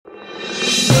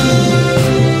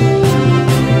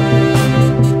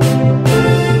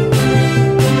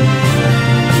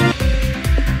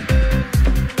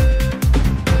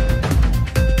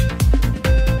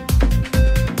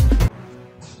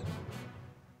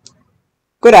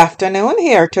Good afternoon.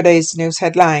 Here are today's news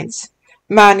headlines.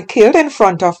 Man killed in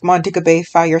front of Montego Bay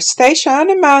fire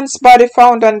station. Man's body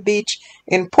found on beach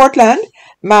in Portland.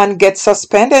 Man gets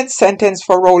suspended, sentenced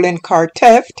for rolling car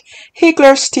theft.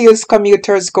 Higgler steals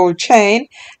commuter's gold chain.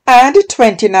 And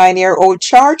 29-year-old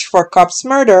charged for cop's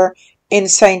murder in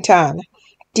St. Anne.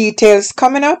 Details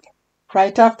coming up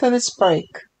right after this break.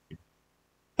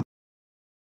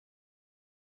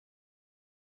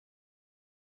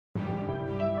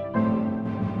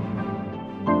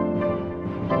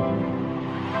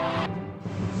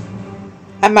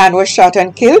 A man was shot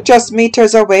and killed just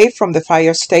meters away from the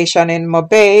fire station in Montego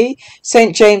Bay,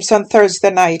 St. James on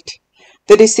Thursday night.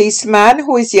 The deceased man,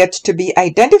 who is yet to be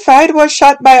identified, was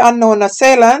shot by unknown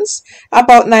assailants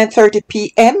about 9:30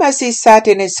 p.m. as he sat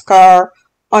in his car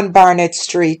on Barnett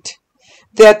Street.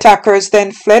 The attackers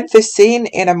then fled the scene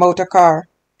in a motor car.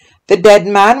 The dead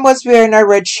man was wearing a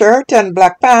red shirt and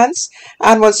black pants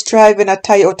and was driving a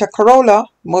Toyota Corolla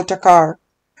motor car.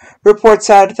 Reports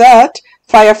are that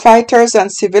firefighters and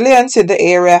civilians in the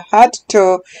area had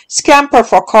to scamper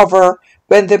for cover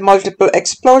when the multiple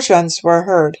explosions were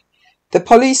heard. The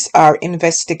police are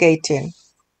investigating.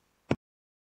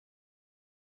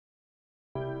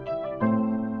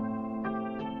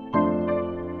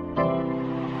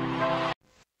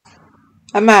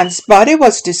 A man's body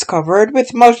was discovered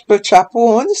with multiple chop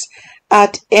wounds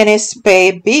at Ennis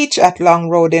Bay Beach at Long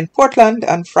Road in Portland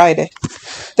on Friday.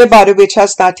 The body, which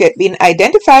has not yet been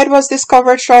identified, was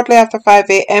discovered shortly after 5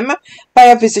 a.m. by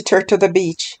a visitor to the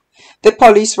beach. The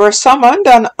police were summoned,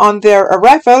 and on their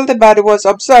arrival, the body was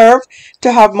observed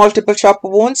to have multiple chop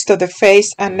wounds to the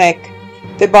face and neck.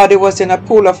 The body was in a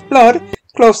pool of blood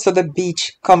close to the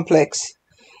beach complex.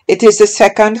 It is the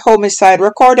second homicide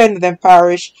recorded in the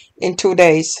parish in 2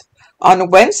 days.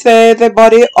 On Wednesday, the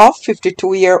body of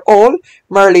 52-year-old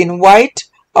Merlin White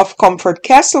of Comfort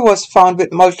Castle was found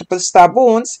with multiple stab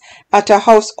wounds at a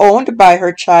house owned by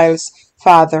her child's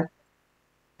father.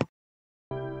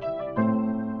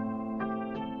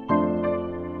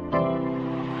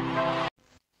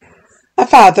 A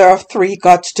father of 3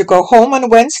 got to go home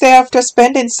on Wednesday after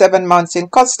spending 7 months in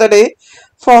custody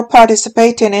for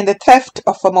participating in the theft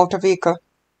of a motor vehicle.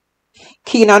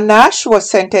 Keenan Nash was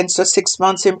sentenced to 6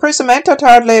 months imprisonment at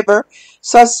hard labor,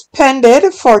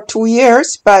 suspended for 2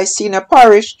 years by Senior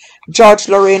Parish Judge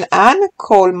Lorraine Ann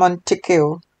Cole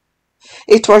Montego.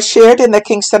 It was shared in the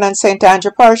Kingston and St.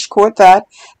 Andrew Parish Court that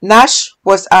Nash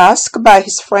was asked by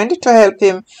his friend to help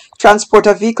him transport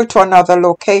a vehicle to another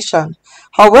location.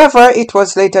 However, it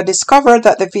was later discovered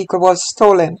that the vehicle was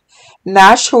stolen.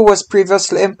 Nash, who was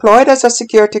previously employed as a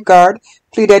security guard,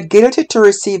 pleaded guilty to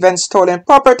receiving stolen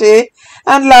property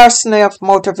and larceny of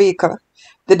motor vehicle.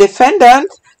 The defendant,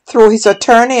 through his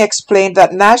attorney, explained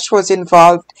that Nash was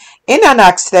involved in an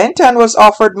accident and was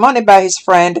offered money by his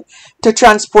friend to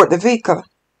transport the vehicle.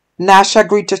 Nash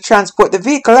agreed to transport the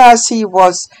vehicle as he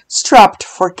was strapped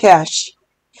for cash.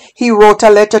 He wrote a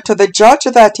letter to the judge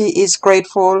that he is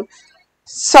grateful,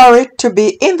 sorry to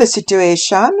be in the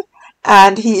situation,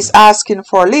 and he is asking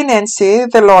for leniency,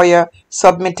 the lawyer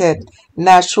submitted.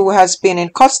 Nash, who has been in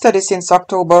custody since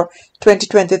October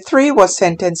 2023, was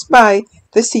sentenced by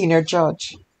the senior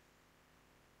judge.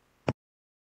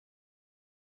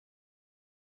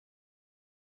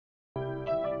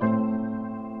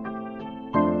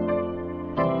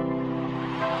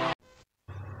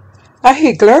 A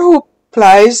Higgler who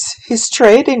plies his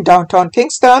trade in downtown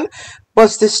Kingston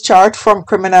was discharged from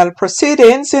criminal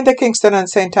proceedings in the Kingston and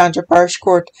St. Andrew Parish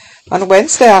Court on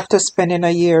Wednesday after spending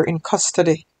a year in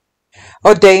custody.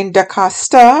 O'Dane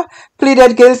DaCosta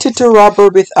pleaded guilty to robbery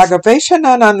with aggravation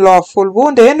and unlawful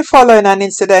wounding following an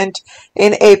incident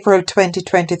in April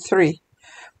 2023.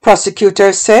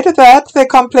 Prosecutors said that the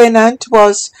complainant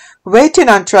was waiting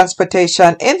on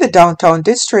transportation in the downtown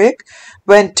district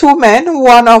when 2 men,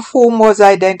 one of whom was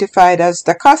identified as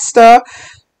DaCosta,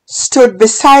 stood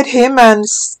beside him and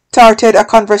started a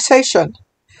conversation.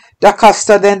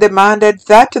 DaCosta then demanded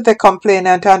that the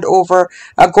complainant hand over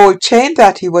a gold chain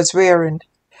that he was wearing.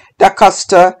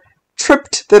 DaCosta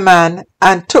tripped the man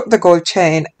and took the gold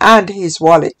chain and his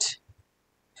wallet.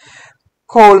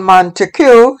 Cole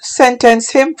Montego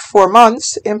sentenced him 4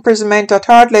 months imprisonment at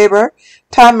hard labor,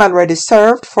 time already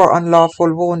served for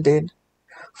unlawful wounding.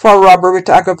 For robbery with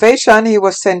aggravation, he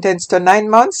was sentenced to 9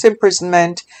 months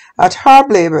imprisonment at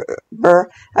hard labor,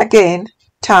 again,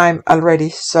 time already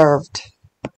served.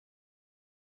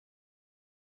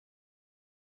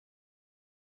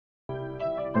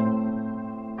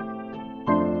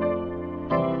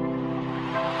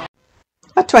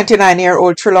 A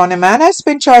 29-year-old Trelawney man has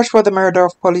been charged for the murder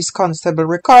of Police Constable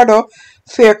Ricardo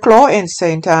Fairclough in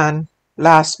St. Anne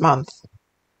last month.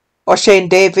 O'Shane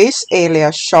Davis,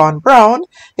 alias Sean Brown,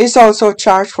 is also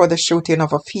charged for the shooting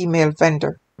of a female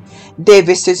vendor.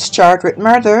 Davis is charged with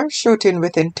murder, shooting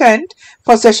with intent,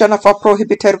 possession of a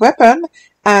prohibited weapon,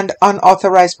 and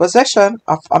unauthorized possession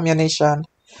of ammunition.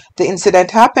 The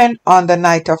incident happened on the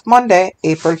night of Monday,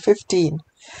 April 15.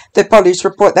 The police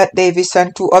report that Davis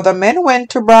and 2 other men went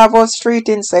to Bravo Street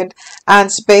in St.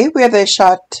 Anne's Bay where they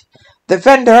shot the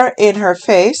vendor in her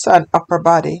face and upper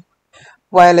body.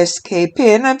 While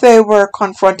escaping, they were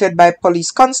confronted by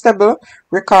police constable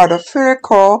Ricardo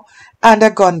Fairclough and a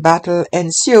gun battle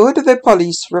ensued, the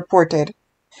police reported.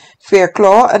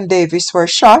 Fairclough and Davis were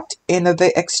shot in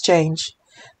the exchange.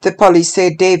 The police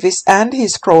say Davis and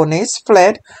his cronies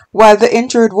fled while the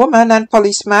injured woman and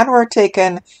policeman were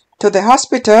taken to the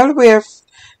hospital where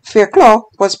Fairclough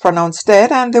was pronounced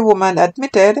dead and the woman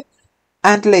admitted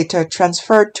and later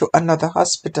transferred to another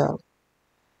hospital.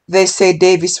 They say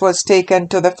Davis was taken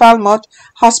to the Falmouth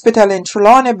Hospital in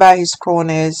Trelawney by his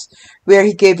cronies, where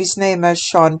he gave his name as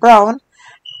Sean Brown,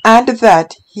 and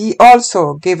that he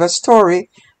also gave a story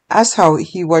as how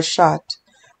he was shot.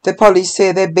 The police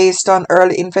say that based on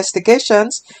early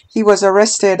investigations, he was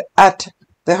arrested at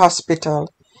the hospital.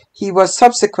 He was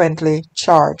subsequently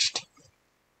charged.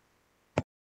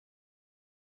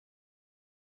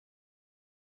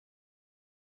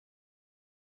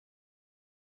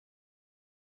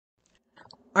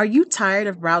 Are you tired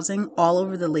of browsing all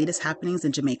over the latest happenings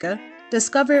in Jamaica?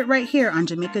 Discover it right here on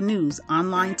Jamaica News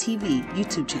Online TV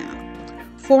YouTube channel.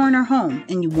 Foreign or home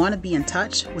and you want to be in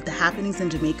touch with the happenings in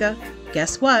Jamaica?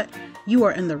 Guess what? You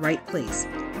are in the right place.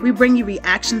 We bring you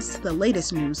reactions to the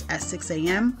latest news at 6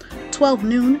 a.m., 12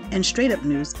 noon, and straight up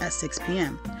news at 6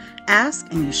 p.m.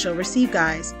 Ask and you shall receive,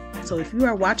 guys. So if you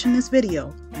are watching this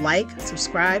video, like,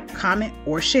 subscribe, comment,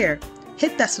 or share.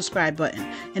 Hit that subscribe button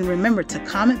and remember to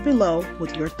comment below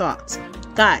with your thoughts.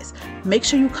 Guys, make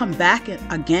sure you come back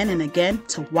again and again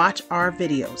to watch our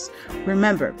videos.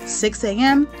 Remember, 6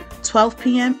 a.m., 12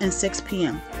 p.m., and 6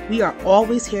 p.m. We are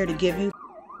always here to give you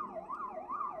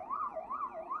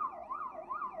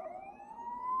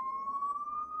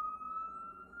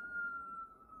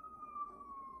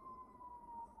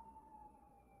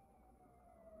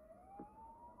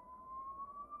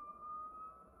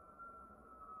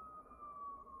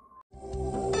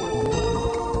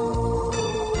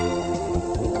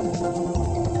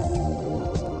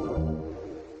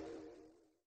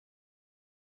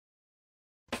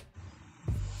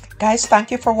Guys, thank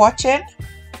you for watching.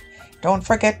 Don't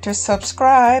forget to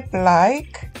subscribe,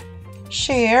 like,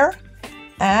 share,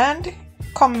 and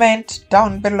comment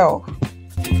down below.